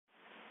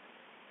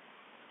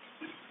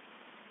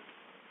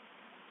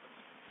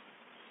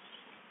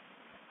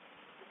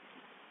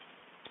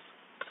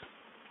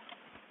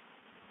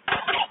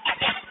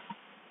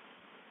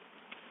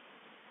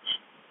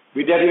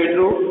વિદ્યાર્થી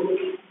મિત્રો,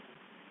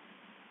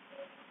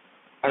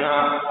 અને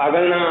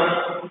આગળના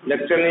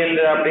લેક્ચરની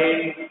અંદર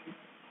આપણે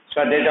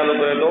સ્વાધ્યાય ચાલુ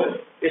કરેલો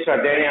એ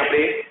સ્વાધ્યાયને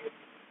આપણે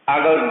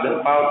આગળ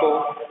ધપાવતો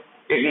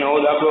એક નવો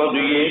દાખલો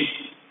જોઈએ.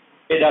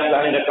 એ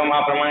દાખલાની રકમ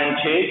આ પ્રમાણે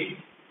છે: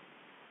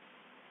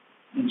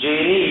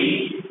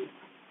 જેની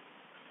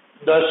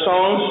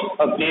દશાંશ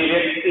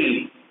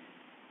અભિવ્યક્તિ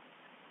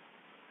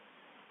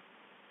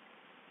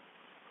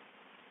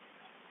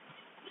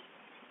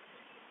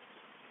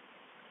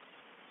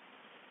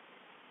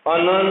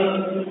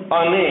અનંત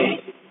અને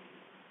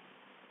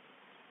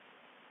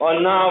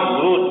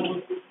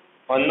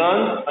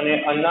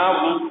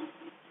અનાવૃત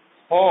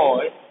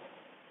હોય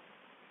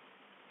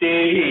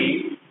તેવી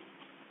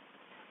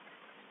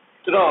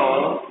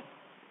ત્રણ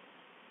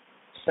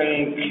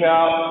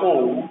સંખ્યાઓ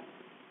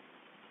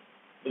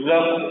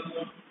લખો.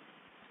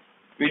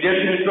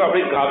 વિદ્યાર્થી મિત્રો,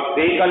 આપણે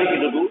ગઈકાલે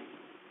કીધું હતું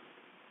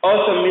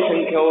અસમમિત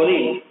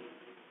સંખ્યાઓની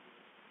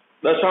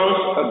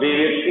દશાંશ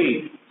અભિવ્યક્તિ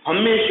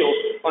હંમેશા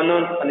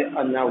અનંત અને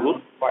અનાવૃત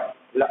હોય.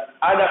 એટલે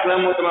આ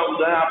દાખલામાં તમારે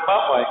ઉદાહરણ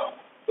આપવા હોય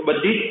તો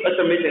બધી જ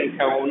અસમમિત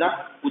સંખ્યાઓના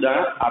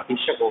ઉદાહરણ આપી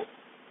શકો.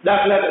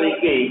 દાખલા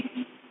તરીકે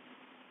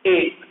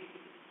 1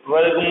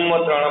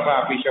 વર્ગમૂળમાં 3 પણ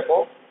આપી શકો,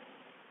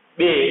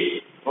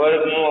 2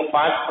 વર્ગમૂળમાં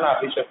 5 પણ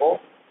આપી શકો,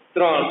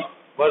 3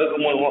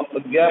 વર્ગમૂળમાં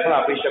 11 પણ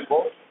આપી શકો,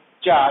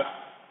 4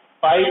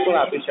 5 પણ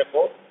આપી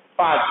શકો,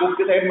 5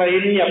 મુખ્ય સાહેબમાં એ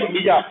નહીં આપણે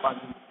બીજા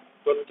આપવાનું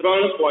તો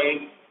 3.1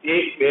 2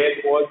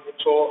 4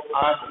 6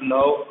 8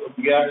 9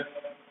 11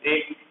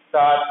 1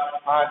 7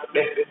 8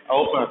 2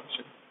 આવો પણ આપી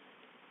શકો.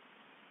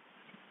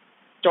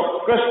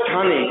 ચોક્કસ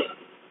સ્થાને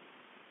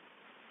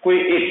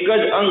કોઈ એક જ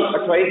અંક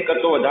અથવા એક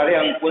કરતો વધારે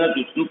અંકોના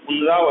જૂથનું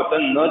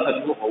પુનરાવર્તન ન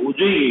થતું હોવું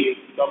જોઈએ.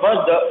 તો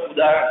બધા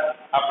ઉદાહરણ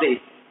આપણે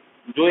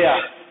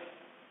જોયા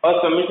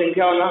અસમમિત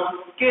સંખ્યાઓના.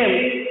 કેમ?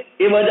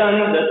 એ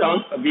બધાની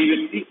દશાંશ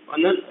અભિવ્યક્તિ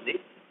અનંત અને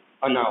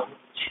અનાવૃત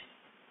છે.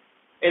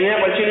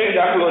 એના પછીનો એક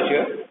દાખલો છે,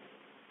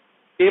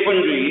 એ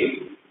પણ જોઈએ.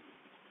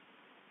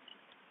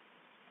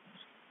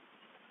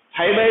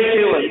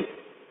 5/7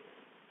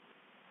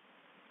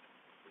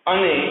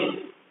 અને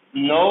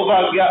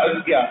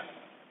 9/11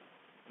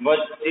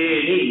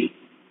 વચ્ચેની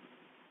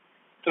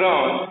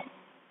ત્રણ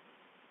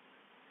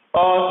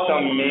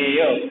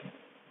અસમમેય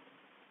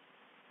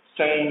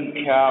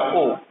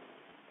સંખ્યાઓ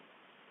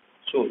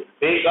શું?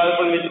 ગઈકાલ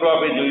પણ મિત્રો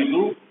આપણે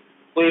જોઈશું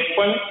કોઈ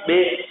પણ બે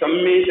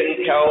સમમેય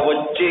સંખ્યાઓ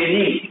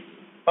વચ્ચેની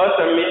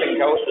અસમમેય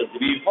સંખ્યાઓ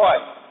શોધવી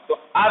હોય તો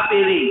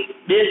આપેલી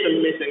બે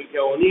સમમેય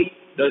સંખ્યાઓની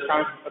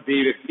દશાંશ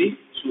અભિવ્યક્તિ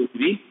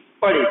શોધવી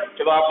પડે.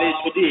 ચલો આપણે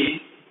શોધીએ.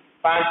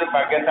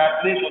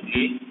 5/7 ને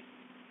શોધીએ.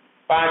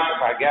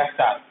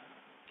 5/7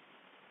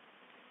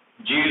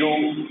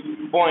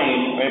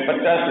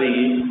 0.50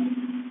 લઈએ,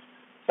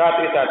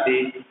 સાથે સાથે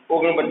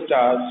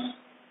 49,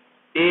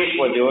 1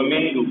 વધ્યો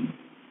બિંદુ,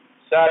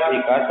 7 ×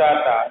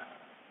 7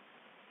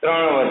 =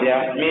 3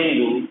 વધ્યા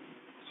બિંદુ,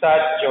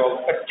 7 × 4 =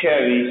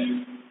 28,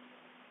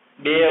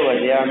 2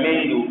 વધ્યા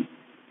બિંદુ,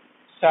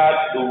 7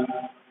 ×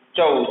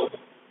 14,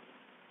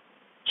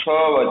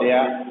 6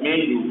 વધ્યા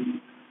બિંદુ,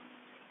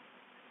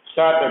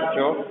 7 × 8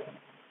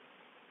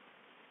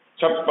 =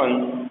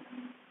 56,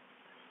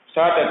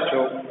 7 × 8 =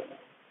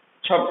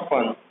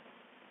 56,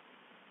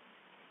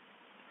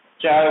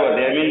 4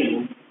 વધ્યા બિંદુ,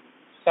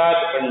 7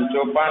 ×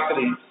 5 =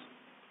 35,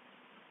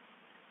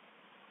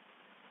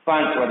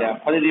 5 વધ્યા,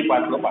 ફરીથી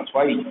પાછો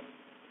આવી.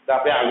 તો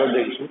આપણે આગળ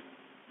જઈશું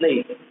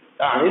નહીં.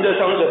 આની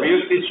દશાંશ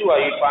અભિવ્યક્તિ શું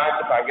આવી?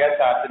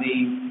 5/7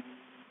 ની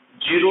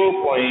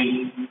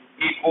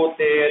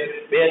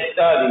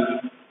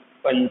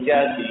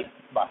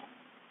 0.714285.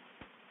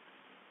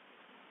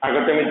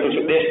 આગળ તમે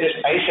જોશો ડેશ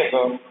આવી શકો,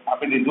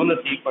 આપણે લીધું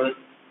નથી પણ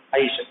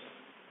આવી શકે.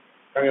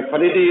 કારણ કે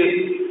ફરીથી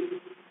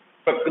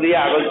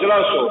પ્રક્રિયા આગળ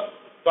ચલાવશો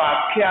તો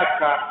આખા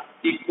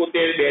 71,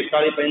 42,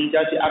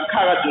 85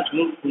 આખા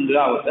જૂથનું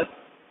પુનરાવર્તન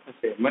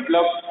થશે.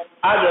 મતલબ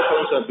આ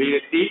દશાંશ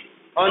અભિવ્યક્તિ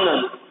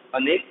અનંત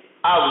અને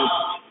આવૃત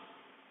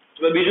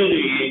છે. બીજું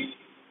જોઈએ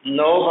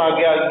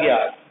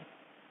 9/11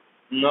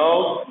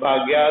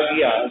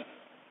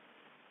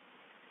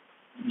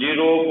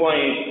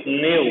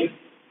 0.90,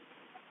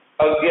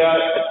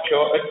 11 ×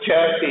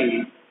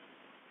 88,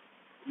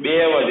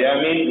 2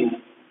 વધ્યા બિંદુ,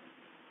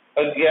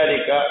 11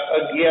 ×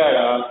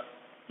 11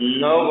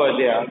 9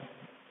 વધ્યા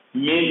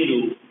બિંદુ,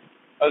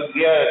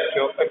 11 ×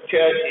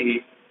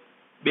 88,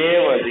 2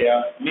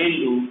 વધ્યા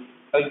બિંદુ,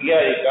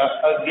 11 ×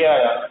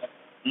 11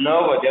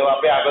 9 વધ્યા.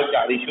 આપણે આગળ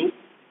ચાલીશું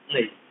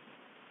નહીં.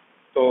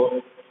 તો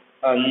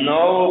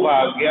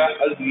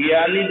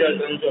 9/11 ની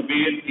દશાંશ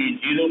અભિવ્યક્તિ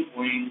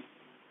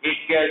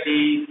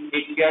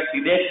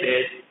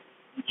 0.81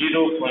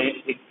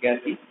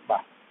 0.81.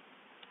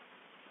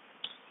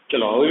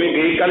 ચલો હવે મેં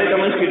ગઈકાલે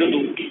તમને કીધું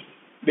હતું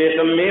બે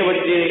સમમેય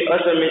વચ્ચે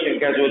અસમમેય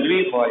સંખ્યા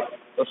શોધવી હોય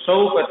તો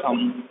સૌ પ્રથમ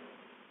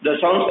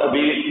દશાંશ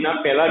અભિવ્યક્તિના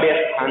પહેલા બે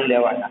સ્થાન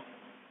લેવાના.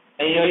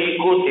 અહીંયા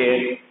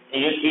 71,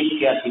 અહીંયા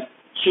 81.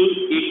 શું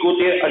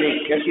 71 અને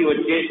 81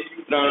 વચ્ચે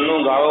 3નો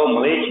ગાળો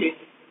મળે છે?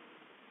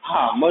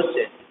 હા,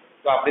 મળશે.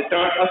 તો આપણે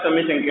ત્રણ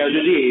અસમમિત સંખ્યા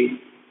જોઈએ.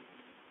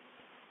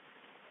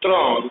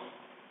 3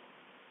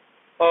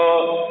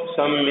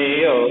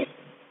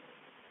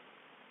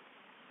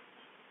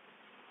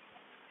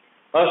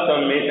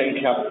 અસમય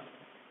સંખ્યાઓ.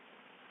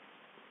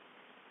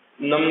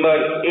 નંબર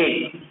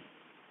 1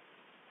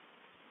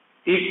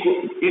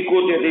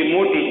 71 થી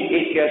મોટી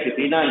 81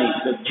 થી નાની.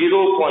 તો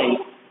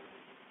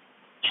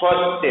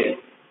 0.76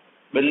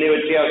 બંને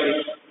વચ્ચે આવશે.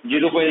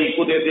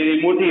 0.71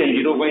 થી મોટી અને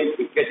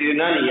 0.81 થી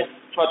નાની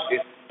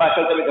 76.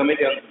 પાછળ તમે ગમે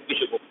તે મૂકી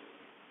શકો.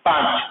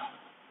 5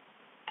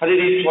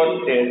 ફરીથી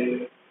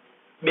 76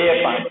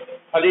 2 5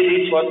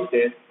 ફરીથી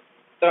 76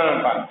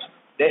 3 5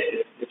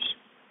 ડેશ.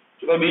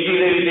 તો બીજી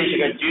લઈ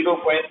શકાય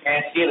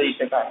 0.80 લઈ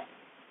શકાય.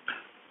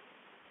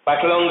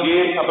 પાછળ જે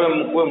આપણે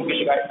મૂકી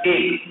શકાય 1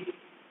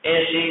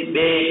 80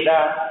 2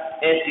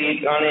 80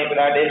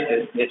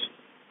 3 ડેશ.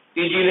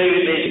 ત્રીજી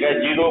લઈ શકાય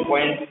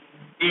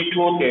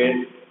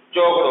 0.78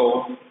 ચોગડો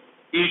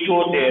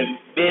 78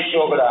 2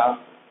 ચોગડા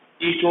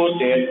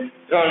 78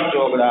 3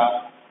 ચોગડા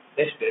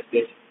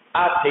ડેશ.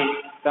 આ થઈ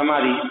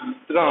તમારી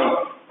 3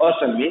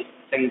 અસમય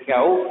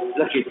સંખ્યાઓ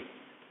લખી દો.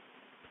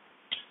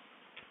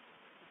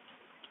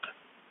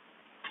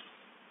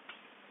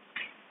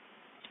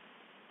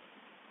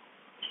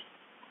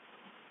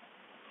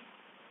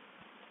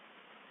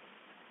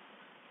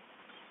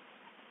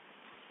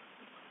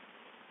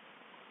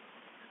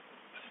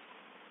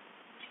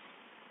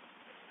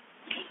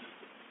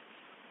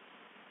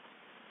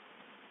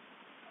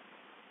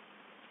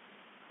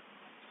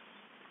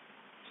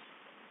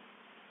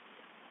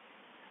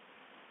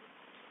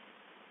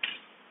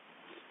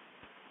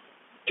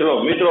 ચલો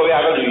મિત્રો, હવે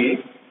આગળ જોઈએ.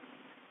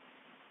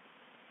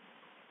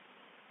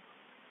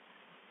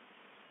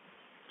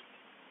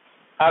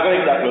 આગળ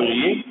એક દાખલો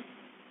જોઈએ.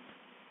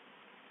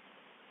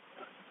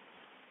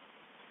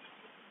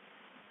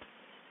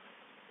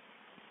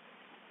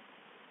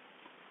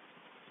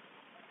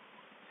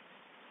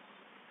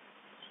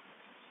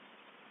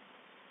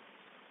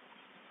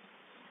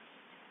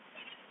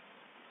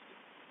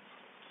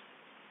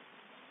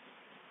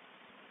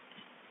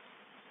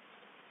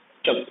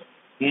 ચલો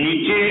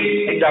નીચે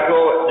એક દાખલો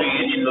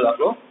જોઈએ. છેલ્લો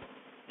દાખલો.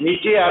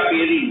 નીચે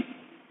આપેલ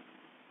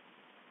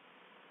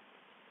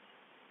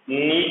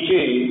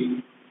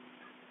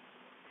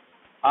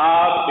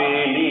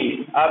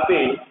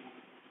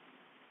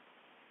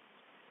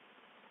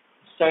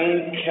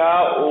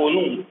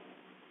સંખ્યાઓનું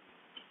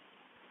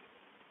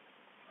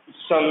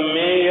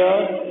સમમેય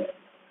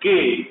કે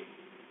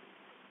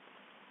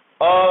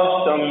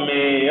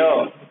અસમમેય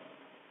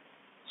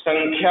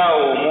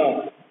સંખ્યાઓમાં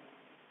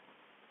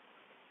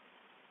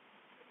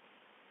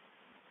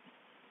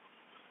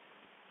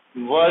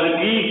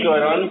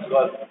વર્ગીકરણ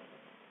કરો.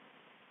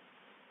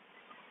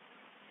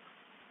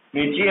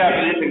 નીચે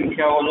આપેલી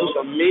સંખ્યાઓનું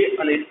સમમેય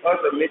અને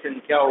અસમમેય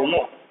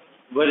સંખ્યાઓમાં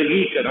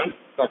વર્ગીકરણ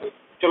કરો.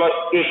 ચલો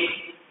 1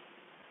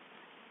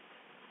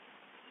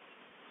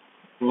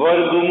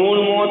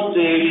 વર્ગમૂળમાં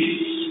 23.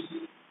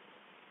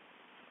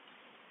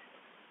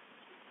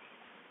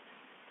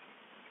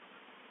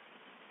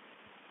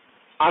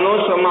 આનો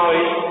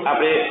સમાવેશ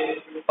આપણે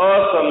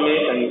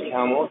અસમમેય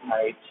સંખ્યામાં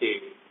થાય છે.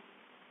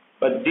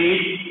 બધી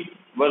જ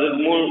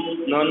વર્ગમૂળ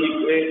ન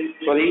નીકળે,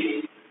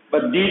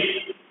 બધી જ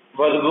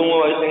વર્ગમૂળ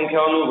વાળી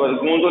સંખ્યાઓનું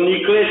વર્ગમૂળ તો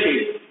નીકળે છે,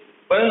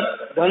 પણ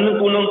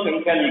ધનપૂર્ણાંક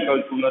સંખ્યા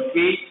નીકળતું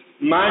નથી.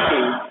 માટે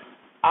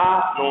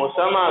આનો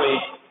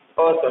સમાવેશ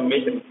અસમમેય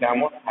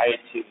સંખ્યામાં થાય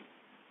છે.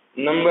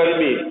 નંબર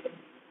 2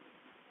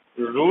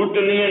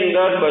 રૂટની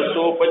અંદર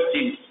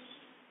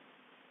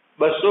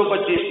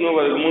 225 નું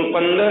વર્ગમૂળ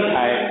 15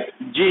 થાય,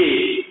 જે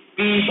p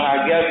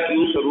ભાગ્યા q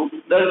સ્વરૂપ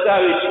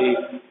દર્શાવે છે.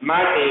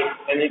 માટે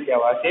એને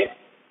કહેવાશે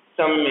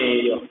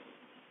સમમેય.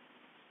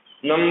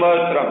 નંબર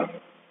 3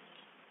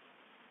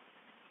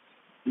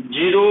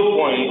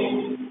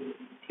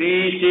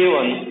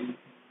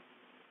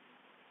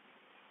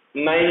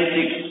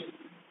 0.3796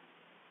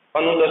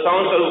 આનું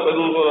દશાંશ શરૂ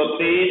કરવું તો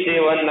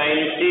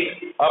 3796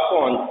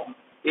 અપોન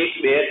 1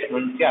 2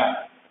 3 4,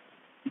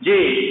 જે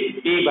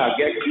p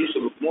ભાગ્યા q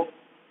સ્વરૂપમાં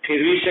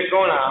ફેરવી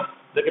શકાણા,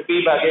 એટલે કે p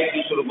ભાગ્યા q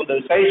સ્વરૂપમાં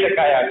દર્શાવી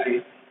શકાયા છે.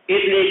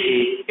 એટલે કે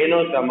એનો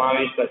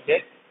સમાવેશ થશે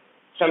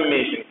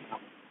સમમેય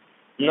સંખ્યામાં.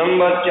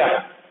 નંબર 4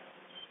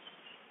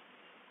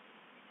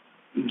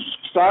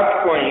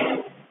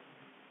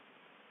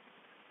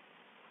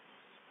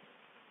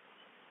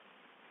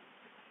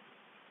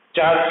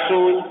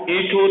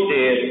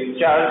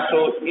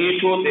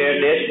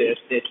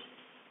 7.478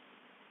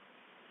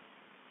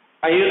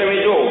 અહીં તમે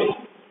જો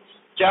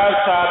 4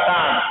 7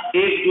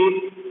 8 એક જૂથ,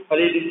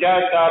 ફરીથી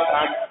 4 7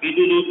 8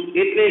 બીજું જૂથ,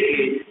 એટલે કે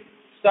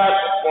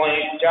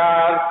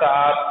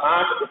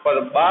 7.478 ઉપર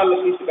 12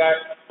 લખી શકાય.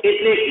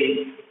 એટલે કે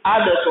આ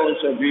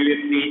દશાંશ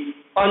અભિવ્યક્તિ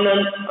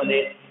અનંત અને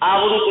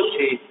આવૃત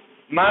છે.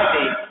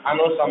 માટે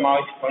આનો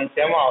સમાવેશ પણ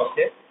શેમાં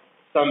આવશે?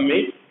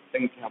 સમમેય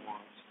સંખ્યામાં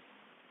આવશે.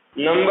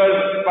 Number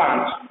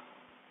 5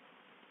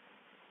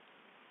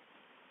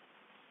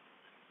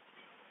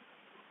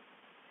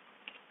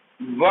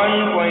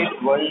 1.10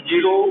 100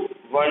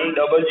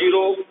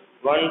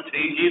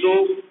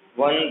 130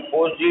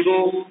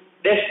 140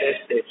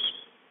 dash.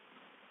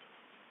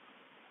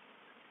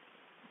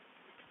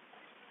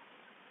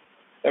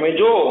 તમે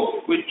જો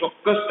કોઈ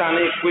ચોક્કસ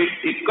સ્થાને કોઈ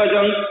એક જ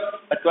અંક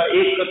અથવા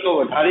એક કરતો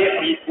વધારે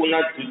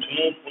અંકોના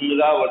જૂથનું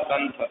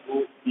પુનરાવર્તન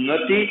થતું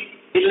નથી,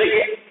 એટલે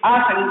કે આ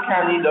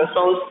સંખ્યાની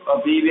દશાંશ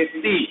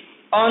અભિવ્યક્તિ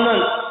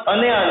અનંત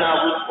અને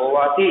અનાવૃત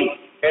હોવાથી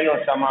એનો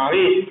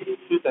સમાવેશ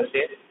શું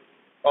થશે?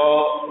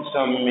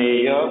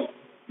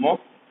 અસમમેયમાં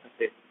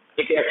થશે.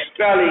 એક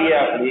એક્સ્ટ્રા લઈએ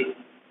આપણે,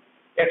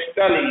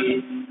 એક્સ્ટ્રા લઈએ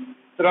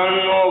 3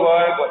 નો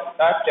વર્ગ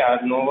વત્તા 4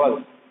 નો વર્ગ.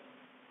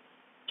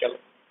 ચલો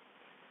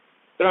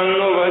 3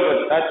 નો વર્ગ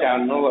વત્તા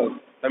 4 નો વર્ગ.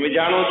 તમે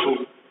જાણો છો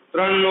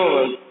 3 નો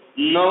વર્ગ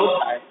 9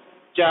 થાય,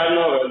 4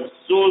 નો વર્ગ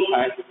 16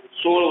 થાય,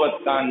 16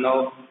 વત્તા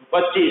 9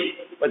 25,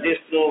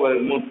 25 નો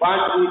વર્ગમૂળ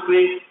 5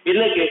 નીકળે,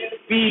 એટલે કે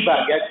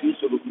p/q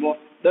સ્વરૂપમાં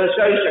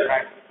દર્શાવી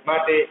શકાય,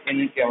 માટે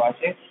એને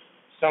કહેવાશે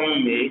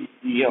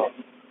સમમેય.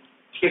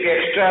 એક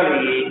એક્સ્ટ્રા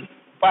લઈએ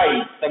પાઈ.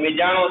 તમે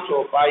જાણો છો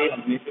પાઈ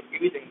હંમેશા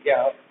કેવી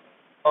સંખ્યા?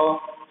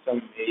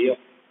 અસમમેય.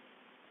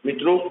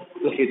 મિત્રો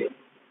લખી દો.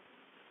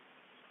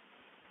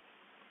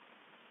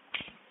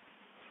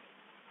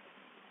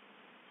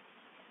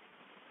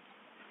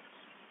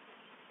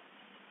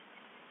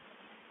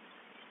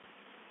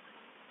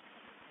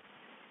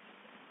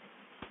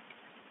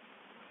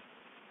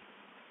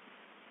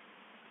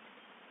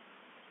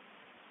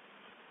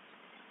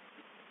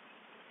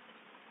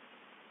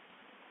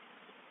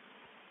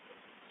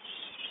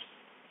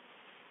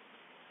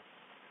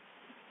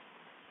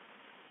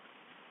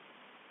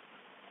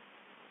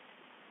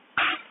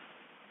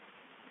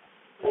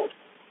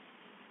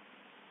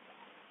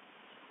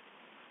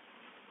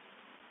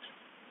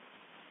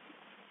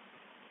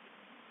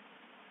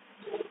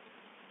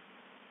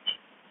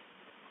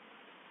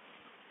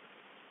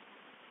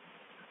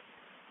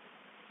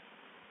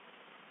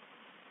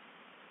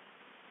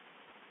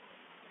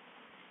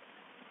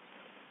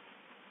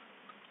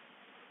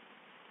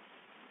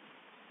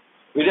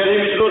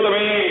 વિદ્યાર્થી મિત્રો,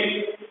 તમે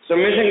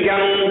સમય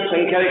સંખ્યાનું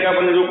સંખ્યા રેખા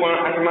પર નિરૂપણ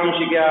આઠમામાં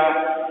શીખ્યા,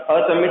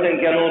 અસમય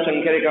સંખ્યાનું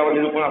સંખ્યા રેખા પર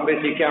નિરૂપણ આપણે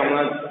શીખ્યા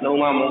હમણાં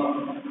 9મામાં.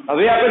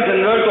 હવે આપણે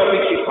જનરલ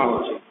ટોપિક શીખવાનો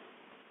છે.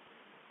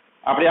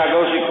 આપણે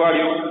આગળ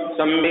શીખવાડ્યું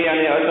સમય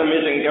અને અસમય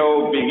સંખ્યાઓ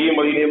ભેગી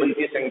મળીને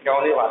બનતી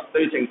સંખ્યાઓને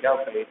વાસ્તવિક સંખ્યાઓ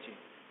કહે છે.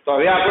 તો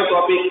હવે આપણો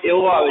ટોપિક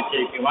એવો આવે છે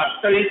કે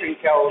વાસ્તવિક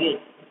સંખ્યાઓનું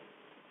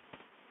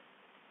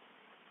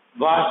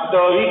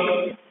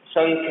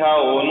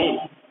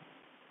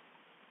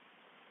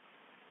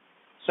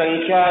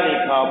સંખ્યા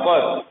રેખા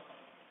પર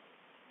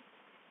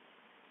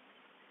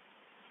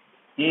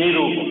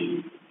નિરૂપણ.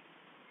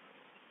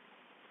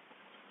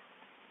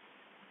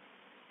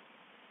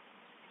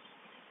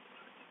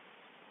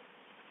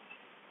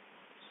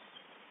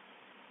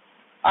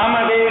 આ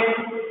માટે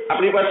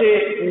આપણી પાસે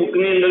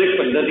બુકની અંદર એક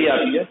પદ્ધતિ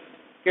આપી છે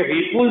કે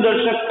વિપુલ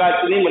દર્શક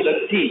કાચની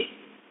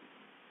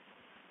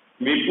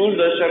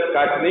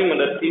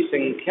મદદથી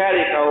સંખ્યા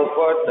રેખાઓ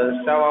પર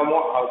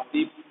દર્શાવવામાં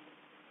આવતી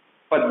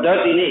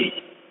પદ્ધતિને,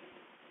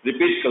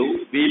 રિપીટ કરું,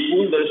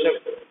 વિપુલ દર્શક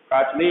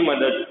કાચની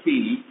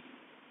મદદથી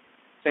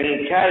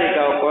સંખ્યા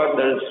રેખાઓ પર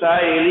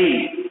દર્શાવેલી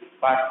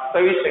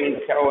વાસ્તવિક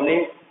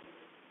સંખ્યાઓની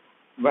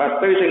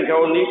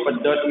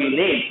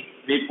પદ્ધતિને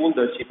વિપુલ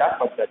દર્શિતા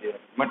પદ્ધતિ.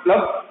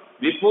 મતલબ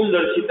વિપુલ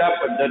દર્શિતા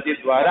પદ્ધતિ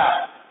દ્વારા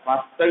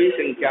વાસ્તવિક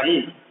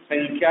સંખ્યાનું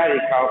સંખ્યા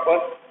રેખાઓ પર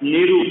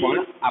નિરૂપણ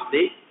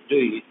આપણે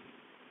જોઈએ.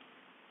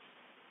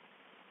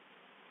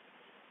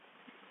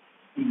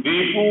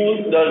 વિપુલ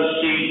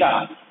દર્શિતા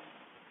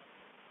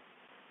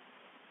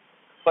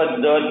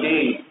પદ્ધતિ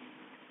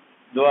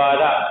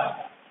દ્વારા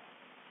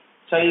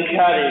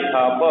સંખ્યા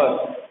રેખા પર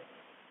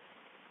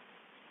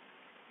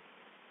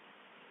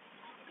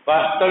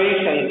વાસ્તવિક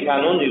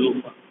સંખ્યાનું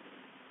નિરૂપણ.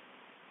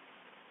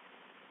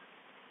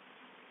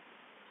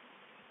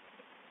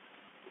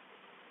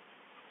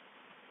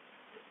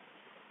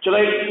 ચલો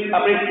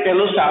આપણે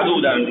પહેલું સાદું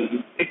ઉદાહરણ લઈએ,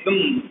 એકદમ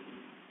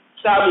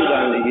સાદું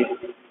ઉદાહરણ લઈએ.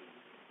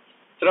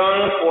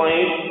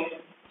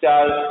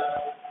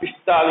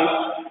 3.445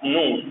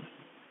 નું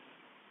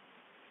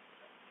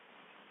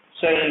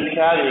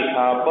સંખ્યા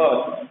રેખા પર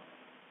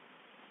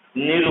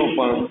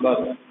નિરૂપણ કરો.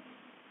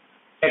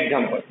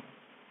 એક્ઝામ્પલ,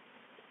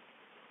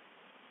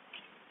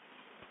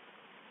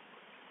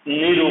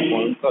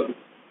 નિરૂપણ કરો.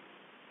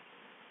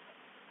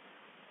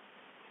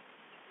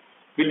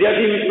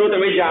 વિદ્યાર્થી મિત્રો,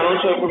 તમે જાણો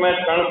છો કે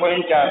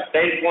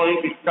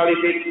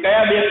 3.45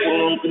 કયા બે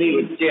પૂર્ણાંકની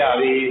વચ્ચે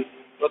આવે?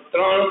 તો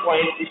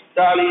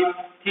 3.45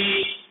 થી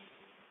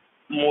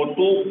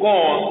મોટું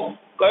કોણ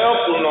કયો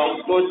પૂર્ણાંક?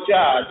 તો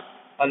 4.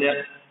 અને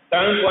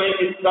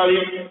 3.45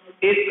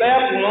 એ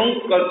કયા પૂર્ણાંક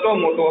કરતો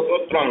મોટો હતો?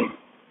 3.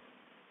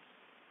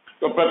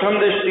 તો પ્રથમ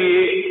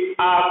દ્રષ્ટિએ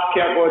આ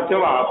આખો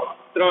જવાબ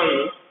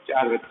 3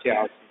 4 વચ્ચે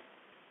આવશે.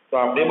 તો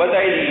આપણે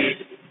બતાવી દઈએ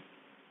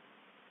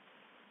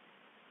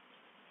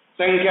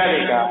સંખ્યા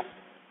રેખા.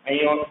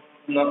 અહીંયા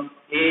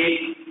 1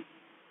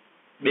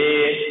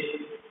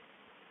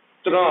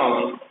 2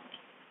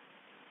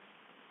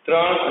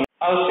 3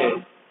 આવશે,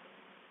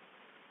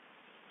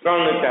 3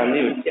 અને 4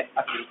 ની વચ્ચે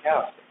આ સંખ્યા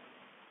આવશે.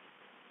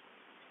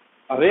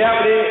 હવે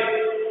આપણે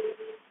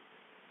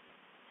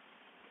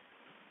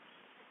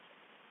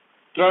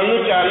 3 અને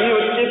 4 ની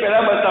વચ્ચે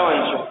પહેલા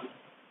બતાવવાનું છે.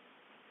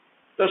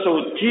 તો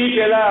સૌથી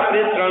પહેલા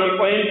આપણે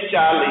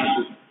 3.4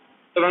 લઈશું.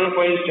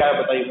 3.4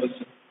 બતાવી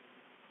પડશે.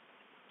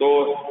 તો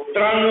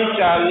 3 અને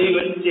 4 ની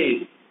વચ્ચે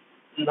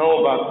 9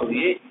 ભાગ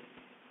કરીએ.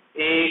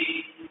 1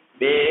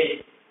 2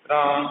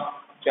 3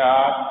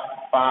 4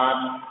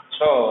 5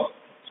 6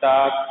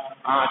 7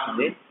 8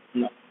 ને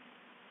 9.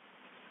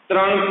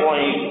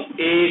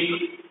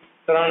 3.1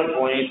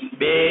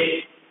 3.2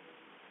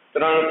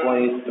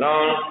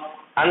 3.3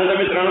 આને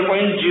તમે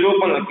 3.0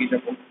 પણ લખી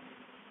શકો.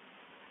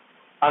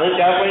 આને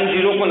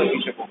 4.0 પણ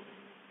લખી શકો.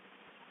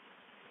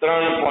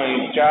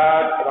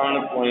 3.4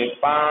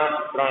 3.5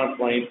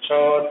 3.6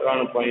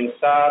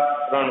 3.7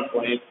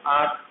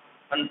 3.8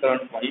 અને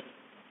 3.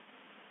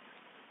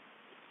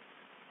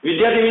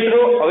 વિદ્યાર્થી મિત્રો,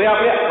 હવે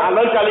આપણે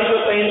આગળ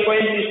ચાલીશું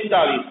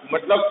 3.45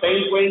 મતલબ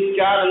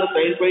 3.4 અને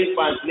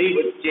 3.5 ની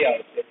વચ્ચે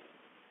આવશે.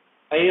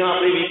 અહીંયા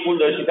આપણે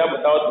વિપુલદર્શિતા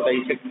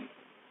બતાવી શકીએ.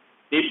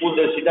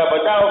 વિપુલદર્શિતા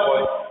બતાવો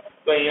હોય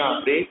તો અહીંયા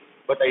આપણે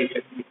બતાવી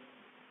શકીએ.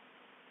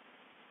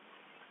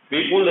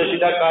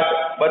 વિપુલદર્શિતા કાચ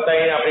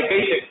બતાવીને આપણે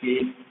કહી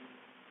શકીએ.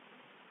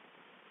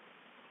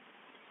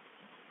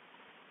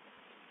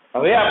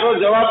 હવે આપણો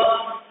જવાબ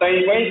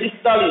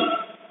 3.45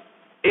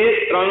 એ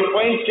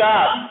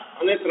 3.4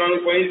 અને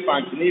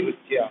 3.5 ની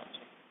વચ્ચે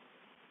આવશે.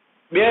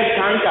 2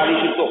 સ્થાન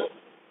ચાલીશું.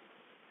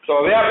 તો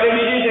હવે આપણે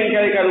બીજી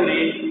સંખ્યા રેખા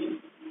દોરીએ.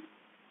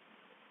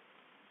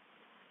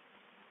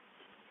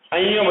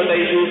 અહીંયા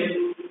બતાવીશું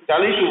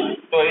ચાલીશું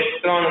તો એ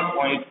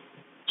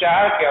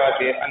 3.4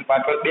 કહેવાશે અને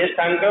પાછળ 2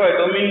 સ્થાન કહેવાય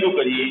તો બિંદુ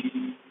કરીએ.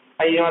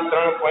 અહીંયા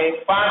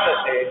 3.5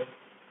 હશે,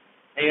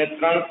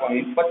 અહીંયા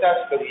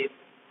 3.50 કરીએ.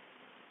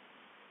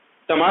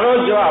 તમારો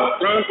જવાબ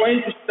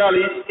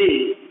 3.45 એ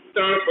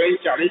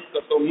 3.40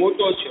 કરતો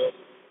મોટો છે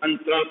અને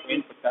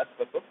 3.50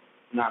 કરતો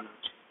નાનો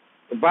છે.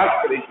 તો ભાગ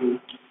કરીશું.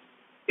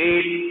 1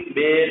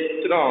 2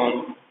 3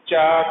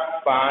 4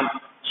 5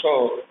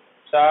 6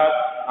 7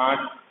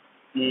 8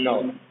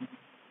 9.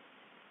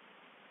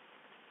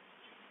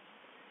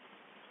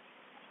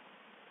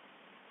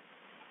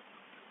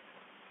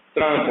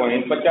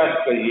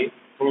 .50 કરીએ.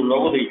 થોડું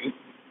લોવું થઈ ગયું.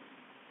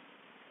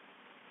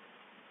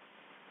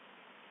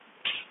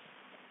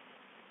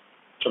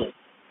 ચલો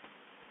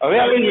હવે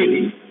આપણે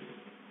જોઈએ.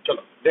 ચલો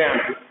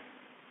ધ્યાન.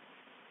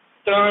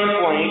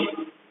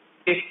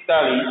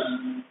 3.41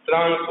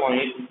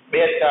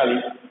 3.42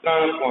 3.43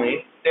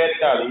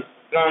 3.44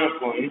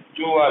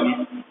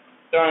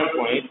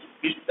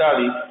 3.45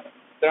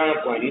 3.46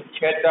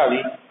 3.47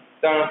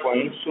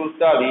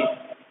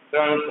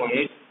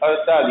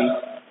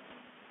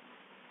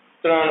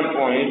 3.48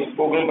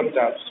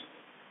 3.49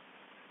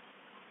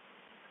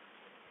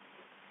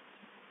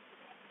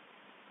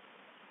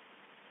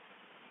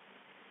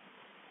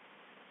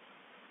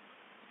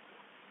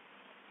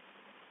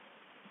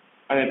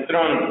 અને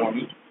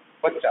 3.50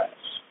 3.41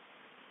 42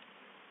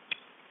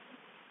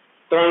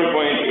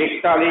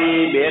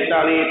 43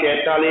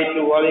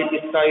 44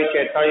 45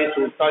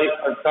 46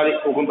 47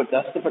 48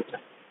 49 50.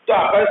 તો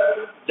આપણે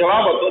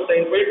જવાબ હતો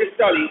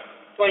 3.41.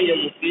 તો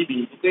અહીંયા મૂકી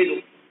બિંદુ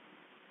કર્યું.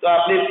 તો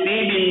આપણે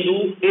પી બિંદુ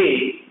એ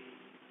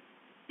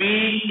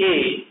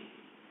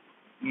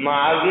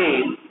માર્ગે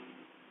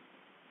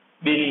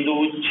બિંદુ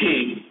છે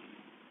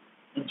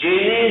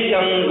જેને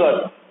સંગત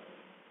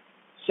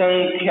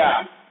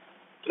સંખ્યા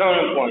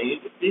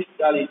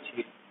 3.45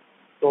 છે.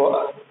 તો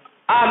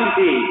આ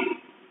રીતે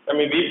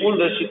તમે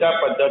વિપુલદર્શિતા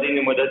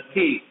પદ્ધતિની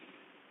મદદથી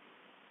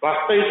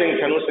વાસ્તવિક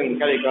સંખ્યાનું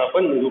સંખ્યા રેખા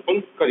પર નિરૂપણ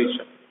કરી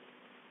શકો.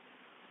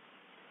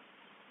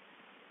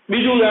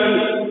 બીજું ઉદાહરણ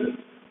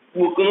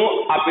બુકનું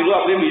આપેલું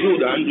આપણે બીજું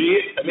ઉદાહરણ જોઈએ.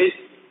 તમે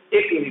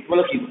 1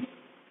 મિનિટમાં લખી દો.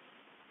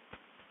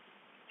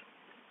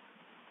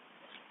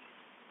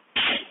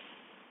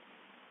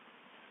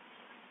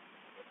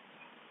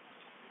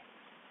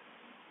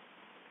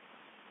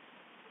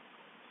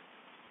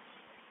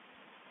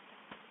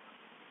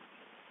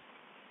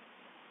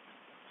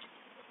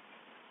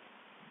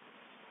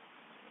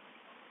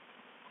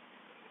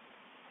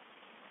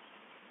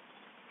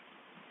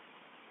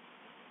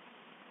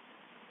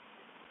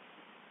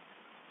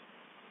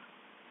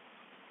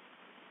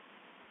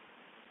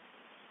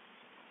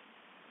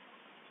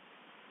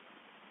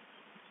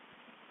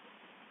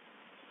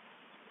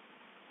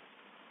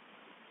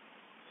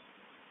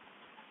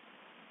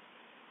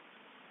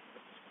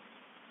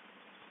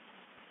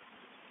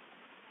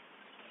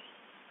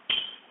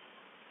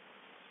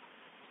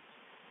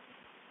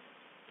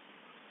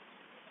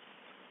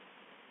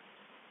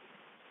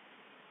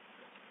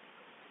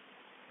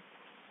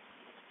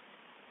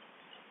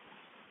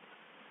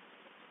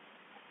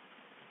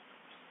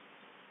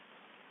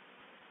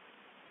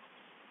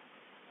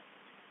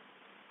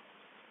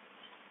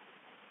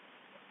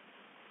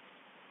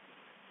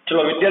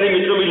 ચલો વિદ્યાર્થી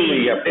મિત્રો બીજું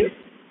જોઈએ આપણે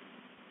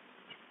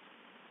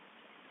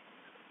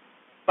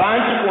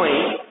 5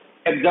 પોઈન્ટ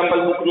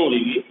એક્ઝામ્પલ બુક નું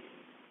લઈએ.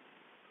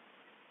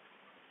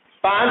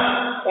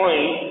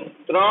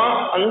 5.3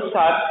 અને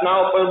 7 ના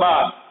ઉપર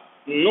 12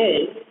 નું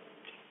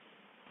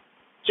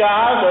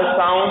 4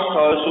 દશાંશ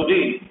સ્થળ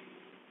સુધી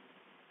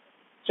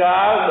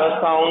 4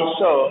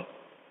 દશાંશ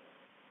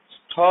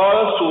સ્થળ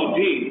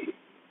સુધી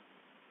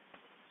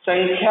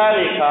સંખ્યા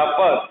રેખા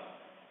પર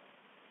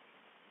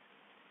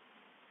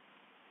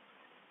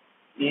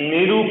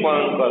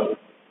નિરૂપણ કરો.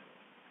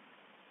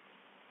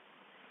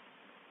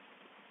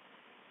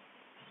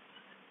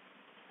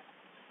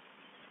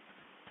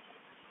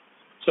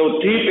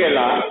 સૌથી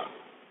પહેલા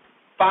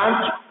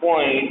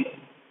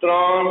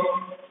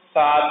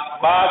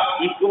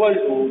 5.377 ઇક્વલ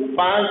ટુ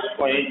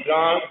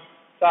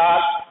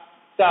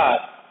 5.377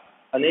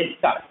 અને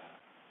 7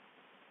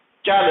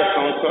 ચાર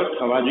દશાંશ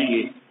થવા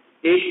જોઈએ.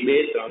 1 2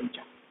 3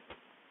 4.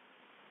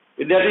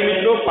 વિદ્યાર્થી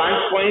મિત્રો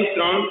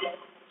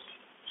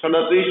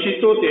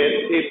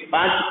 5.337 એ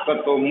 5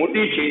 કરતો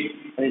મોટી છે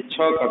અને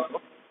 6 કરતો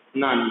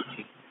નાની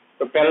છે.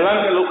 તો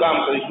પહેલું કામ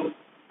કરીશું.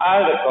 આ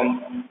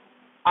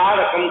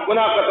રકમ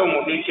કોના કરતો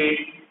મોટી છે?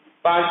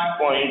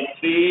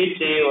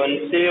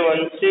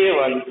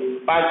 5.3777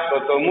 5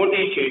 કરતો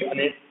મોટી છે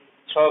અને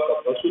 6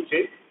 કરતો શું છે?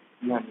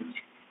 નાની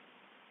છે.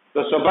 તો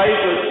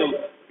સ્વાભાવિક વસ્તુ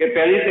કે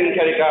પહેલી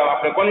સંખ્યા રેખા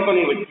આપણે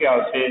કોની વચ્ચે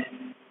આવશે?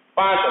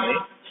 5 અને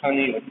 6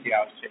 ની વચ્ચે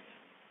આવશે.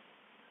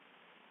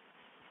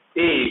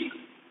 1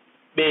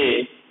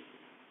 2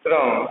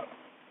 3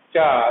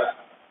 4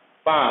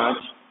 5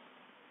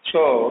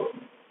 6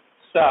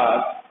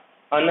 7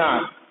 અને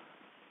 8.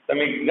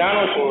 તમે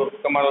જાણો છો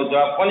તમારો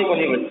જવાબ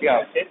કોની વચ્ચે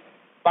આવશે?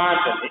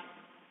 5 અને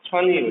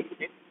 6 ની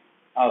વચ્ચે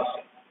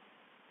આવશે.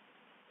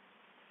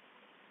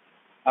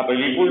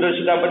 આપણે વિપુલ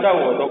દર્શિતા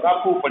બતાવવું હોય તો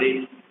કાપવું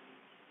પડે.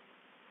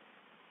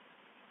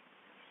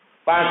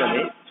 5 અને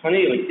 6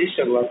 ની વચ્ચે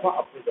શરૂઆતમાં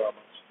આપણો જવાબ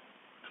આવશે.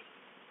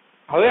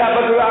 હવે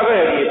આપણે થોડા આગળ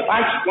વધીએ.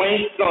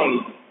 5.3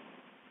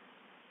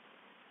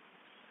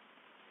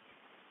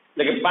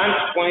 એટલે કે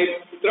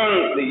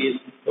 5.3 લઈએ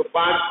તો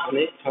 5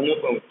 અને 6 નો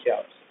પણ વચ્ચે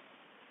આવશે.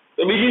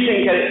 તો બીજી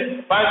સંખ્યા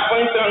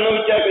 5.3 નો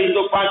વિચાર કરીએ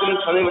તો 5 અને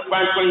 6 ની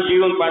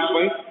 5.0 અને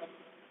 5.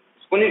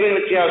 કોની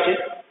વચ્ચે આવશે?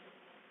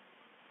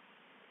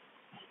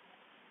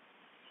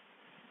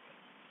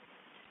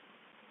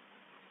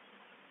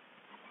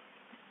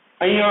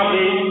 અહીંયા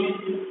આપણે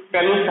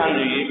પહેલું સ્થાન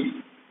જોઈએ.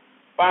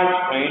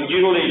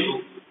 5.0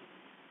 લઈશું.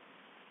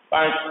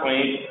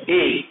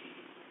 5.1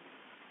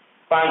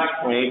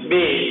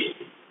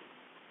 5.2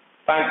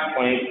 5.3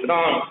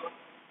 5.4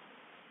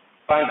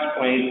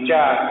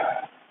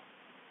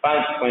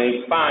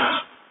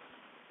 5.5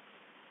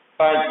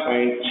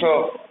 5.6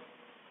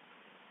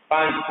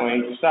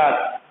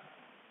 5.7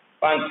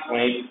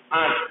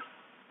 5.8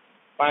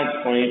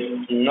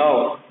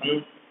 5.9 અને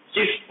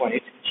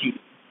 6.0.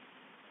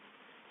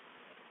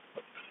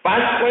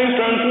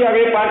 5.3 થી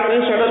હવે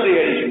 5.37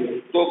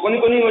 લઈશું તો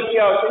કોની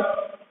વચ્ચે આવશે?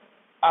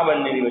 આ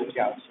બંનેની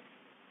વચ્ચે આવશે.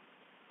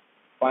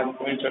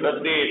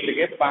 5.37 એટલે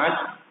કે 5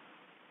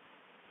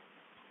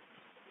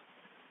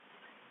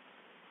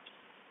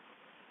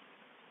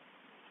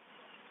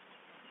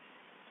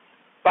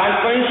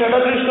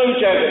 5.37 નો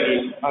વિચાર કરીએ.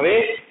 હવે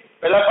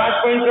પહેલા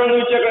 5.3 નો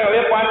વિચાર કરીએ.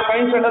 હવે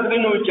 5.37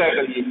 નો વિચાર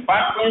કરીએ.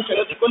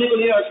 5.37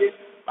 કોની આવશે?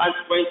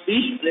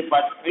 5.30 અને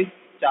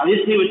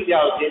 5.40 ની વચ્ચે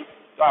આવશે.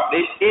 તો આપણે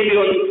એ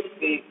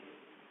બેની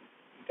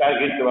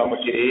ટાર્ગેટ કરવા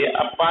પડશે.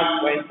 આ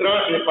 5.3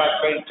 અને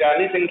 5.4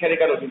 ની સંખ્યા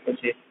રેખા દોરવી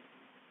પડશે.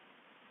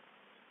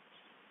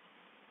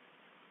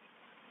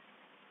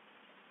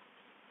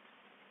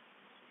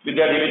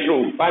 વિદ્યાર્થી મિત્રો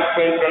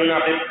 5.3 ને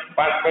આપણે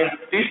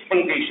 5.30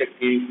 પણ કહી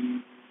શકીએ.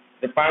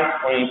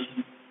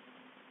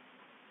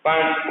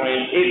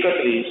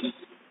 5.31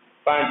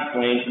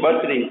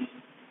 5.32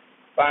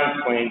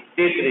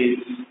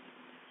 5.33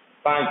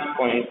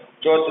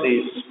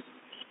 5.34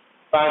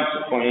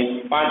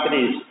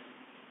 5.35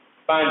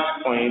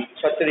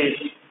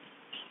 5.36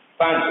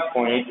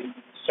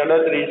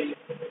 5.37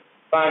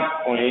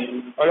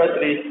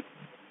 5.38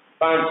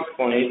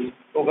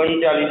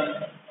 5.39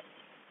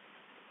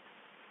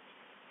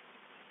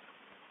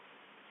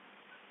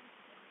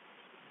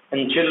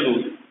 અને છેલ્લું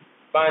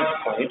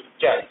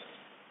 5.40.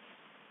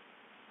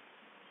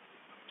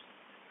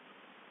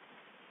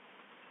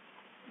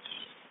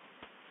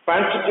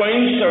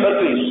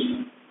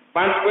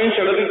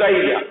 5.37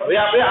 આવી ગયા. હવે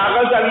આપણે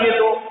આગળ ચાલીએ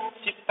તો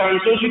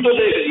 377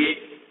 કરીએ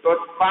તો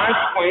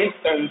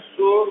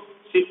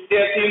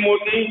 5.370 થી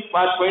મોટી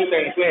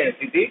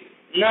 5.380 થી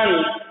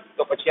નાની.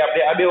 તો પછી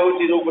આપણે આ બે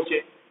ઓળખી જવું પડશે.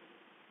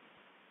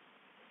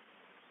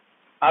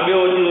 આ બે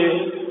ઓળખી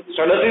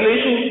 37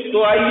 લઈશું તો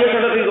આવી ગયા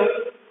 37 તો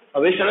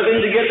હવે 37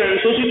 ની જગ્યાએ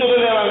 370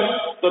 લેવાનું.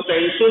 તો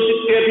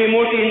 370 થી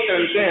મોટી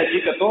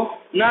 380 કરતો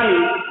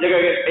નાની. એટલે કે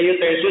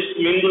અહીંયા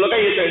 300 બિંદુ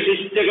લગાવીએ.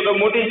 370 કરતો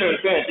મોટી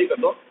 380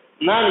 કરતો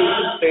નાની.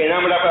 તો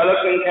એના માટે આપણે અલગ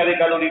સંખ્યા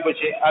રેખા દોરવી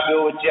પડશે. આ બે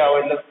વચ્ચે આવે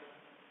એટલે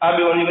આ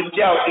બેની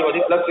વચ્ચે આવતી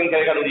બધી અલગ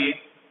સંખ્યા રેખા દોરીએ.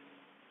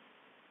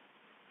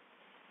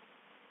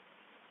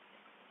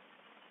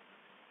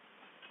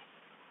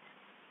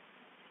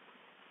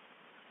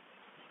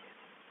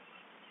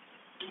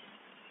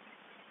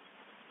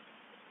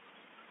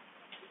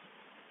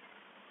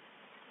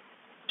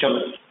 ચલો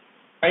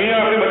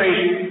અહીંયા આપણે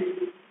બતાવીશું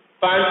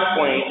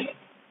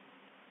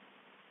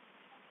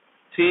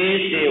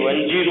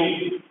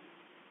 5.370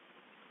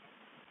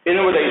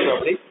 એનો બતાવીશું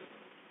આપણે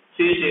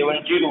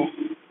 370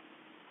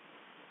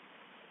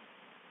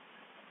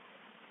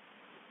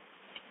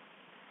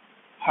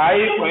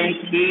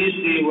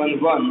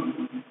 5.371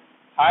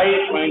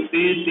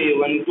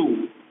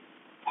 5.372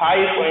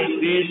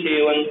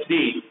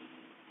 5.373,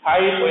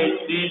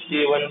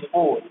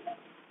 5.374,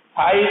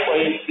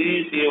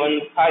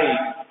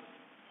 5.375,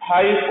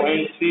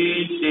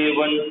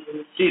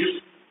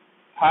 5.376,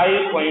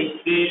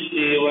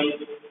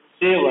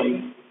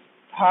 5.377,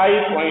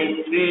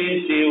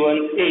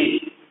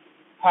 5.378,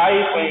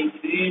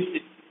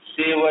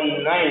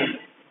 5.379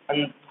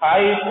 and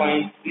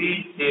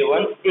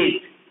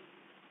 5.378,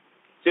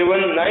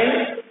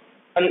 79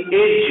 and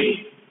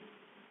 80,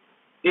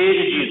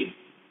 80.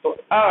 તો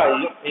આ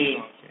અહીં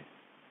આવશે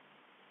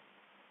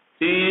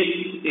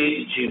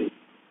 380.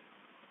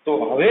 તો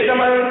હવે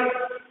તમારે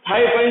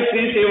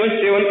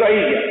 5.377 તો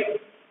આવી ગયા,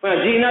 પણ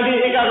હજી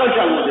એનાથી એક આગળ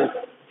ચાલુ છે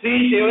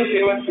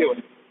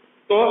 3777.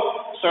 તો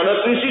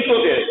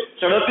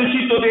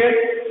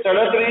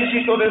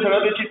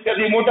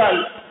 3777 મોટા,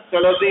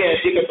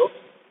 3780 કરતો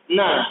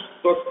ના,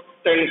 તો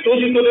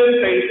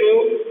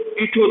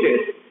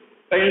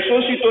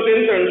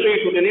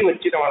 377 ની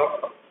વચ્ચે તમારો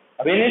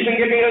હવે એની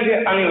સંખ્યા કઈ હશે?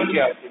 આની વચ્ચે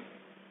આવશે.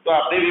 તો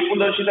આપણે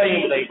વિપુલદર્શિતા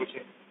અહીં બતાવી પડશે.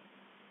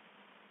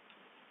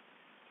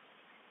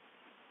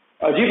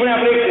 હજી પણ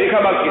આપણે એક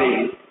રેખા બાકી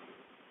રહી,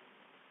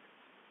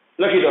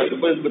 લખી દો,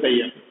 બસ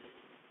બતાવીએ.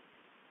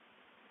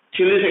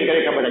 છેલ્લી સંખ્યા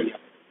રેખા બનાવીએ.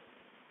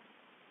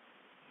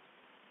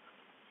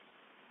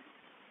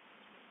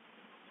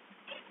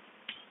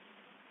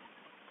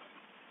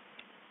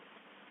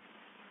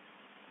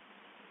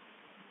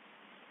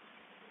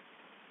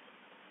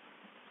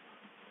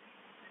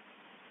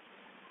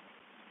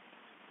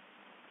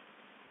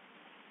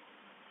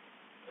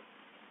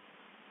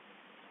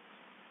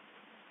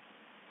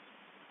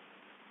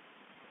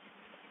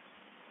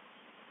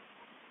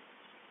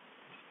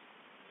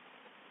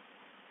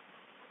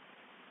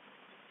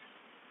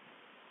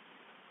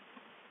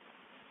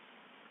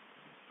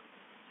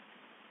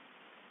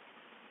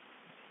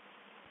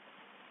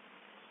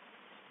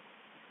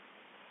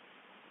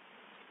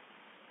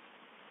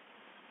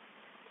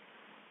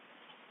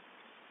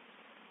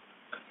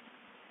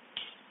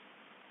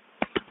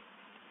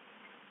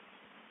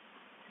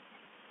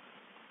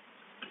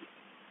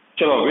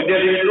 ચલો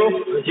વિદ્યાર્થી મિત્રો,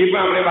 હજી પણ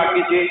આપણે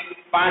બાકી છે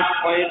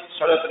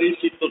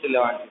 5.3777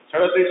 લેવાની.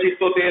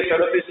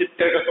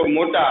 3777 કરતો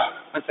મોટા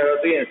અને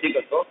 3780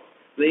 કરતો,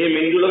 તો એ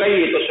મીંડું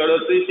લગાવીએ તો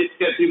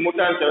 3777 થી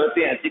મોટા અને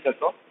 3780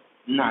 કરતો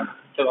નાના.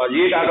 ચલો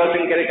હજી એક આગળ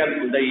સંખ્યા રેખા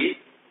બતાવીએ.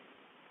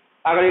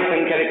 આગળ એક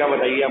સંખ્યા રેખા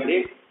બતાવીએ આપણે.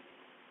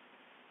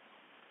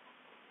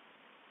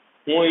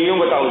 હું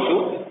અહીંયા બતાવું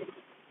છું,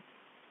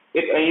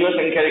 એક અહીંયા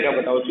સંખ્યા રેખા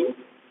બતાવું છું.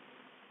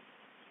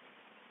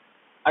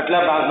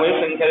 આટલા ભાગમાં એક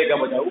સંખ્યા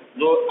રેખા બતાવું,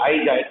 જો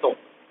આવી જાય તો.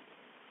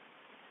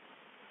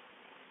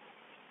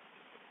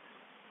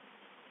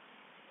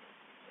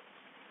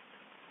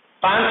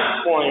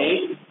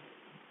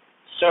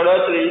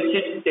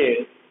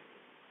 .3770,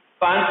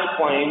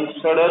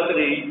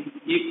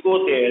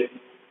 5.3771,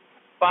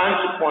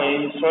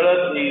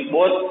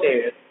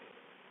 5.3772,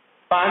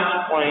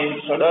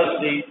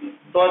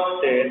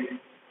 5.3773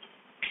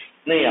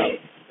 નહીં આવે,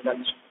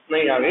 કદાચ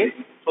નહીં આવે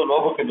તો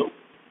લોગો કીધું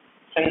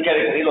સંખ્યા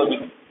રેખાની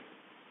લોજિક.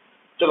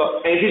 ચલો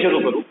અહીંથી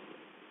શરૂ કરું.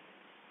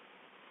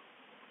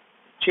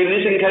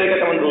 છેલ્લી સંખ્યા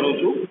રેખા તમને દોરું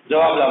છું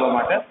જવાબ લાવવા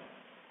માટે.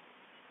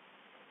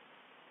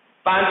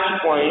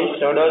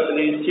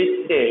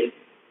 5.3770,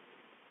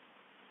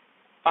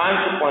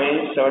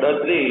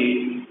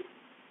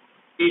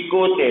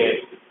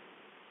 5.3771,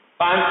 5.3772,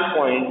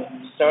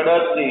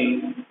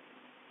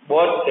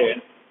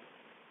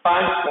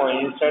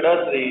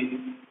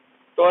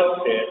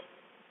 5.3773,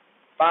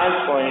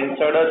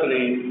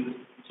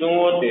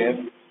 5.3774,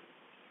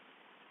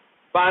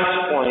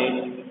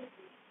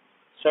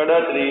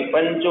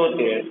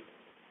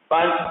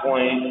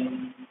 5.3775,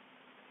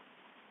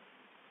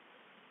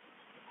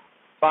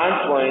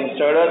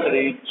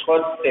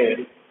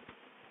 5.3776,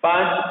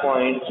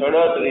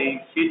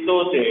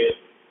 5.3777,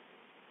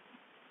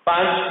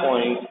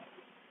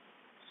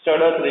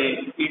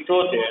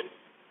 5.3778,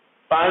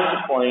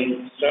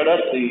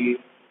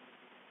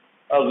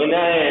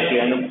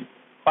 5.3779 અને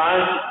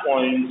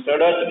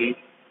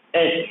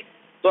 5.3780.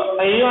 તો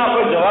અહીંયા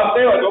આપણે જવાબ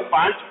કયો હતો?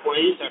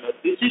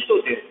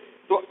 5.3777.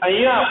 તો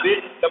અહીંયા આપણે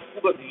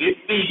ટપકું કરીએ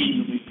પી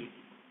બિંદુ.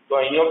 તો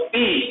અહીંયા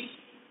પી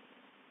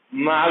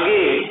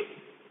માગે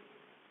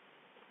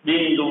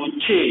બિંદુ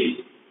છે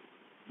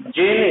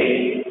જેને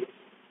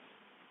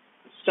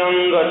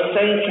સંગત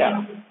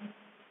સંખ્યા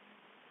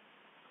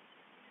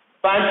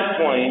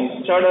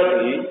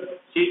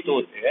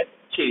 5.3777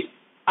 છે.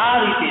 આ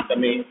રીતે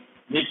તમે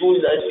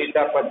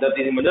વિપુલદર્શિતા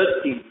પદ્ધતિની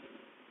મદદથી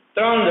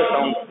 3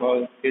 દશાંશ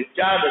સ્થળ કે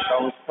 4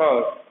 દશાંશ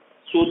સ્થળ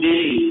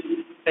સુધીની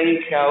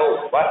સંખ્યાઓ,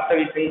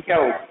 વાસ્તવિક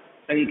સંખ્યાઓ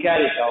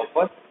સંખ્યા રેખાઓ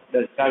પર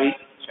દર્શાવી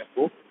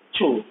શકો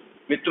છો.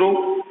 મિત્રો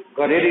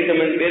ઘરેથી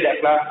તમે 2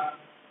 દાખલા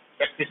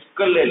પ્રેક્ટિસ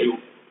કરી લેજો.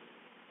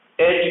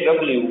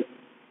 HW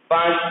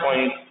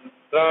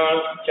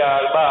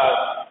 5.342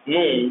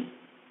 નું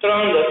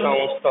 3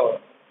 દશાંશ સ્થળ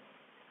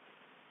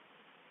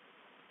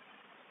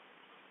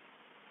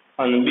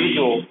અને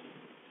બીજો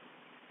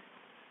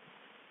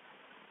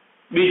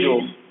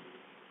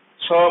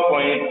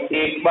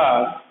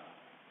 6.12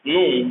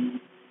 નું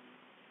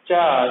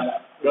 4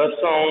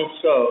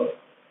 દશાંશ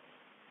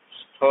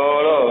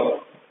સ્થળ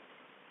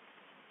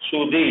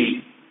સુધી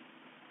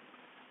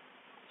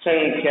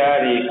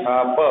સંખ્યા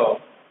રેખા પર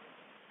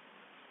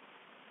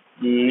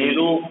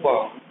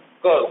નિરૂપણ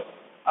કરો.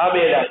 આ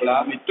બે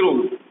દાખલા મિત્રો,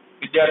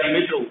 વિદ્યાર્થી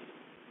મિત્રો,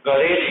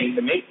 ઘરે જઈને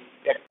તમે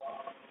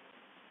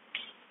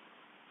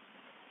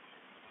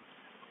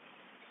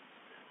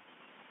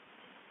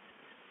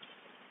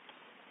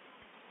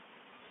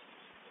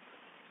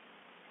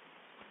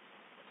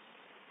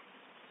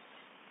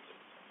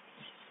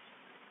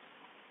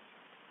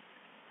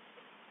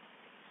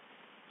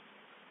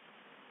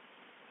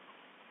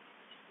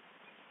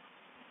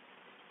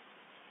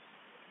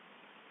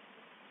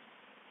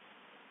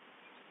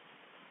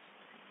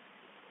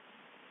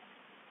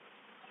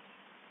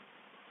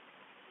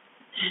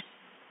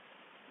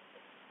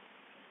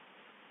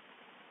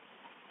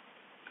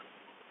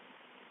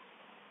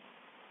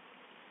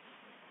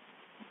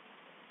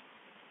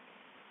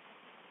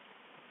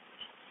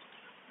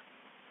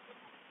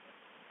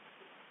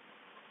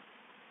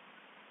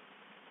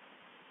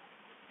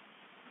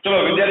ચલો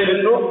વિદ્યાર્થી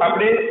મિત્રો,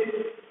 આપણે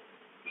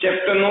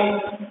ચેપ્ટરનો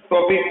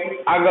ટોપિક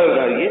આગળ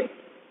વધારીએ.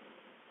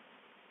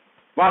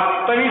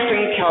 વાસ્તવિક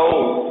સંખ્યાઓ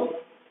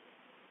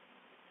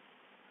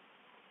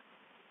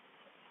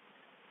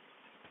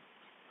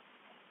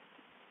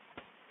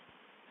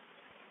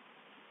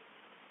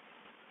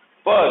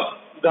પર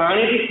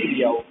ગાણિતિક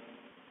ક્રિયાઓ.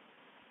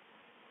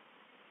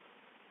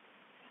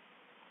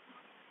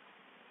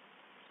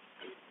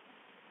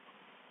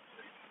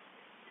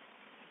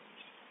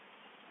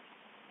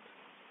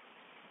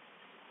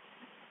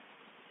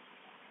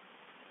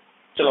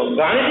 ચલો,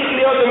 ગાણિતિક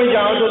ક્રિયાઓ તમે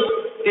જાણો છો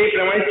તે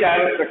પ્રમાણે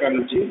 4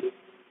 પ્રકારની છે.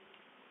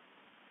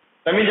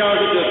 તમે જાણો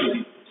છો ત્યાં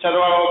સુધી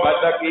સરવાળો,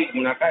 બાદબાકી,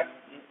 ગુણાકાર,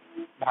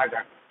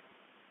 ભાગાકાર.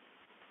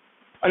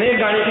 અને એ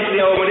ગાણિતિક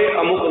ક્રિયાઓ માટે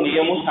અમુક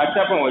નિયમો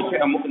સાચા પણ હોય છે,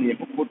 અમુક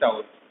નિયમો ખોટા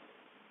હોય છે.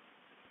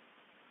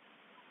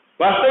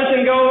 વાસ્તવિક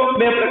સંખ્યાઓ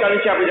 2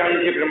 પ્રકારની છે. આપણે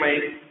જાણીએ છીએ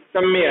પ્રમાણે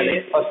સમય અને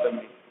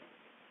અસમય.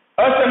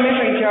 અસમય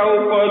સંખ્યાઓ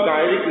પર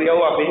ગાણિતિક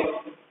ક્રિયાઓ આપણે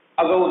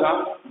અગાઉના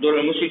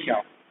ધોરણમાં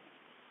શીખ્યા.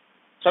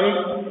 સમય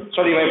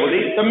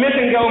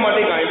સંખ્યાઓ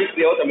માટે ગાણિતિક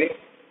ક્રિયાઓ તમે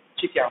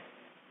શીખ્યા.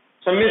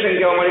 સમય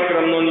સંખ્યાઓ માટે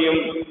ક્રમનો નિયમ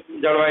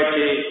જળવાય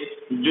છે,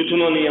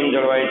 જૂથનો નિયમ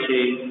જળવાય છે.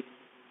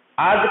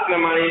 આ જ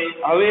પ્રમાણે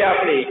હવે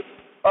આપણે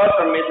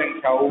અસમય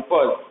સંખ્યાઓ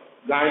ઉપર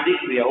ગાણિતિક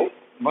ક્રિયાઓ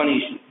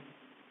ભણીશું.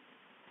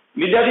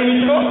 વિદ્યાર્થી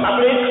મિત્રો,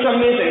 આપણે એક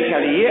સમય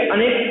સંખ્યા લઈએ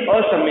અને એક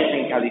અસમય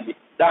સંખ્યા લઈએ.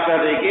 દાખલા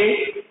તરીકે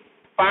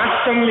 5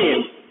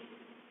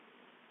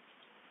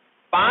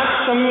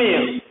 સમય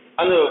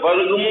અને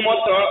વર્ગમૂળમાં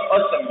 3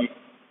 અસમય.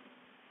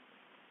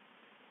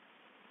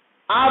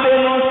 આ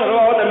બેનો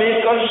સરવાળો તમે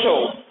કરશો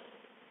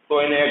તો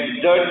એને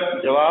એક્ઝેક્ટ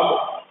જવાબ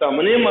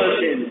તમને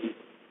મળશે નહીં,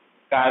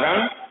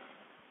 કારણ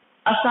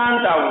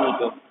અશાંત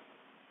આવૃત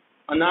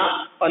અને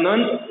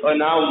અનંત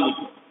અનાવૃત,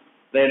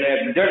 એનો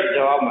એક્ઝેક્ટ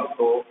જવાબ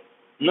મળતો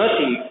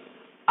નથી.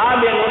 આ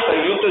બેનો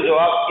સંયુક્ત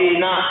જવાબ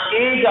એના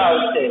એ જ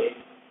આવશે,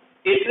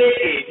 એટલે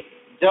કે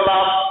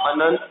જવાબ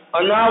અનંત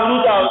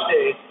અનાવૃત આવશે,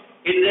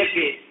 એટલે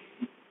કે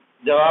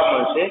જવાબ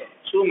મળશે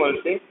શું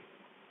મળશે?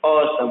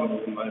 અસમય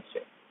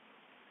મળશે.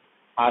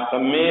 આ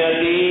સમય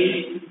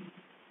હતી,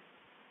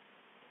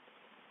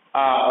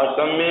 આ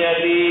અસમય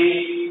હતી,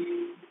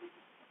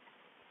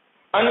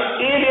 અને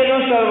એ બેનો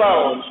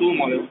સરવાળો શું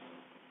મળ્યો?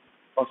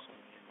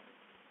 અસમય.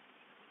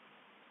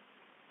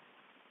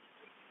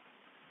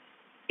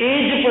 એ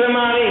જ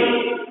પ્રમાણે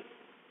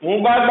હું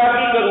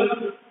બાદબાકી કરું,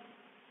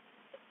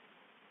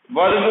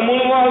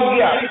 વર્ગમૂળમાં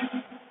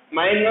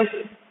 11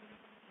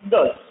 -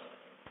 10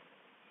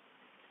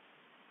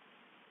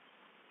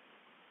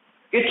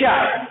 કે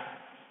 4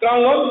 3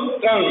 લો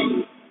 3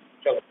 લીધું.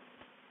 ચલો,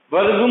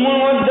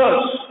 વર્ગમૂળમાં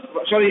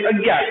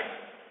 11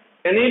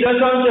 એની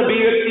દશાંશ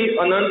અભિવ્યક્તિ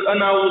અનંત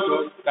અનાવૃત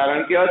હોય,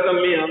 કારણ કે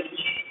અસમય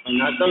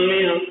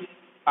અનાસમય.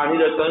 આની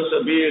દશાંશ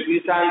અભિવ્યક્તિ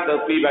શાંત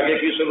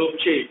p/q સ્વરૂપ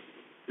છે,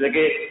 એટલે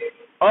કે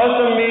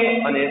અસમય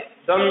અને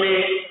સમય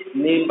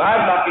ની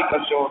બાદબાકી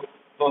કરશો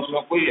તો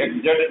કોઈ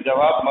એક્ઝેક્ટ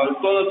જવાબ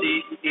મળતો નથી,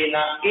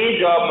 એના એ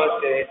જવાબ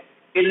મળશે.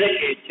 એટલે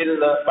કે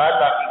છેલ્લા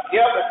બાદબાકી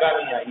કયા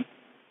પ્રકારની આવી?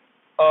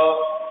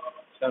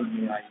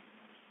 અસમય આવી.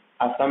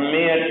 આ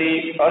સમય હતી,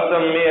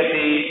 અસમય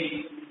હતી,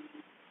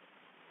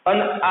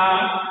 અને આ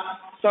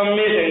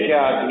સમય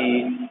સંખ્યા હતી.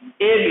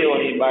 એ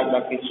બેઓની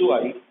બાદબાકી શું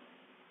આવી?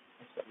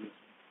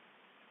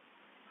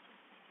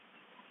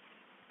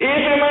 એ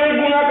પ્રમાણે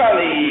ગુણાકાર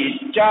લઈએ.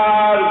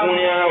 4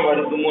 ગુણ્યા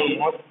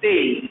વર્ગમૂળમાં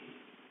 13,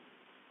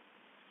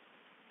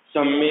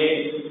 સમય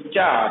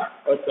 4,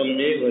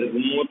 અસમય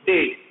વર્ગમૂળ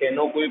 13.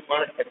 એનો કોઈ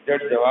પણ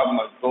એક્ઝેક્ટ જવાબ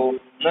મળતો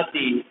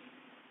નથી.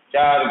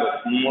 4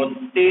 વર્ગમૂળ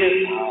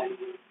 13 થાય.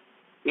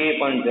 એ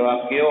પણ જવાબ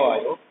કેવો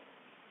આવ્યો?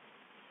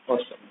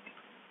 અસમય.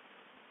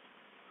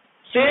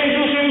 સેમ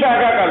ટુ સેમ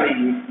ભાગાકાર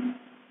લઈએ.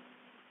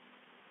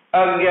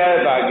 11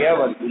 ભાગ્યા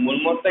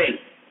વર્ગમૂળમાં 3.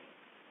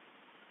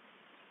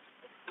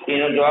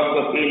 એનો જવાબ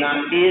તો એના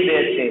એ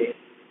રહેશે,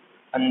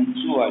 અને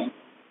શું આવ્યું?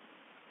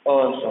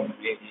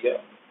 અસમય.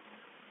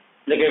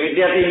 એટલે કે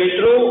વિદ્યાર્થી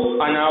મિત્રો,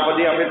 આના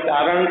પરથી આપણે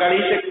તારણ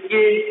કાઢી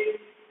શકીએ.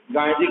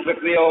 ગાણિતિક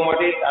પ્રક્રિયાઓ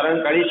માટે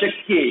તારણ કાઢી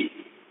શકીએ.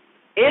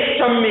 એક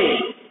સમય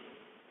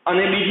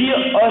અને બીજી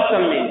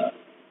અસમય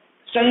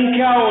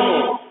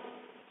સંખ્યાઓનો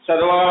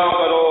સરવાળો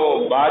કરો,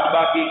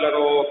 બાદબાકી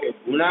કરો કે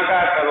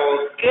ગુણાકાર કરો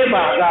કે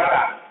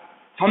ભાગાકાર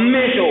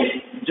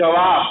હંમેશા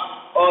જવાબ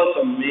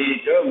અસમય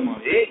જ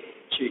મળે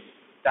છે.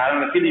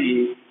 તારણ લખી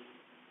દઈએ.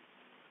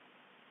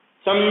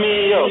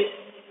 સમય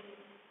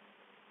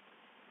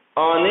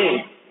અને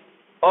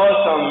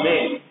અસમય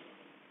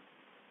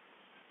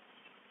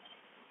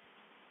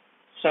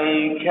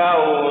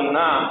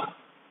સંખ્યાઓના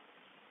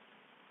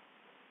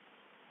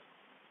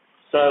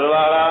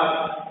સરવાળા,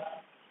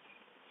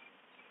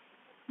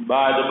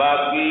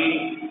 બાદબાકી,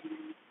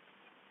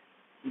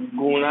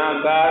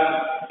 ગુણાકાર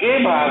કે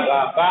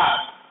ભાગાકાર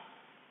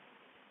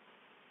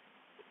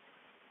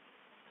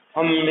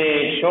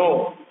હંમેશા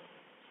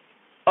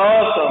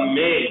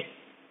અસમય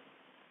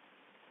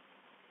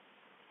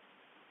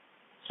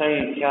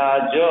સંખ્યા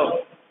જ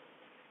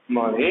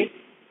મળે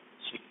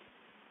છે.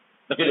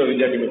 લખી દો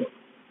વિદ્યાર્થી મિત્રો.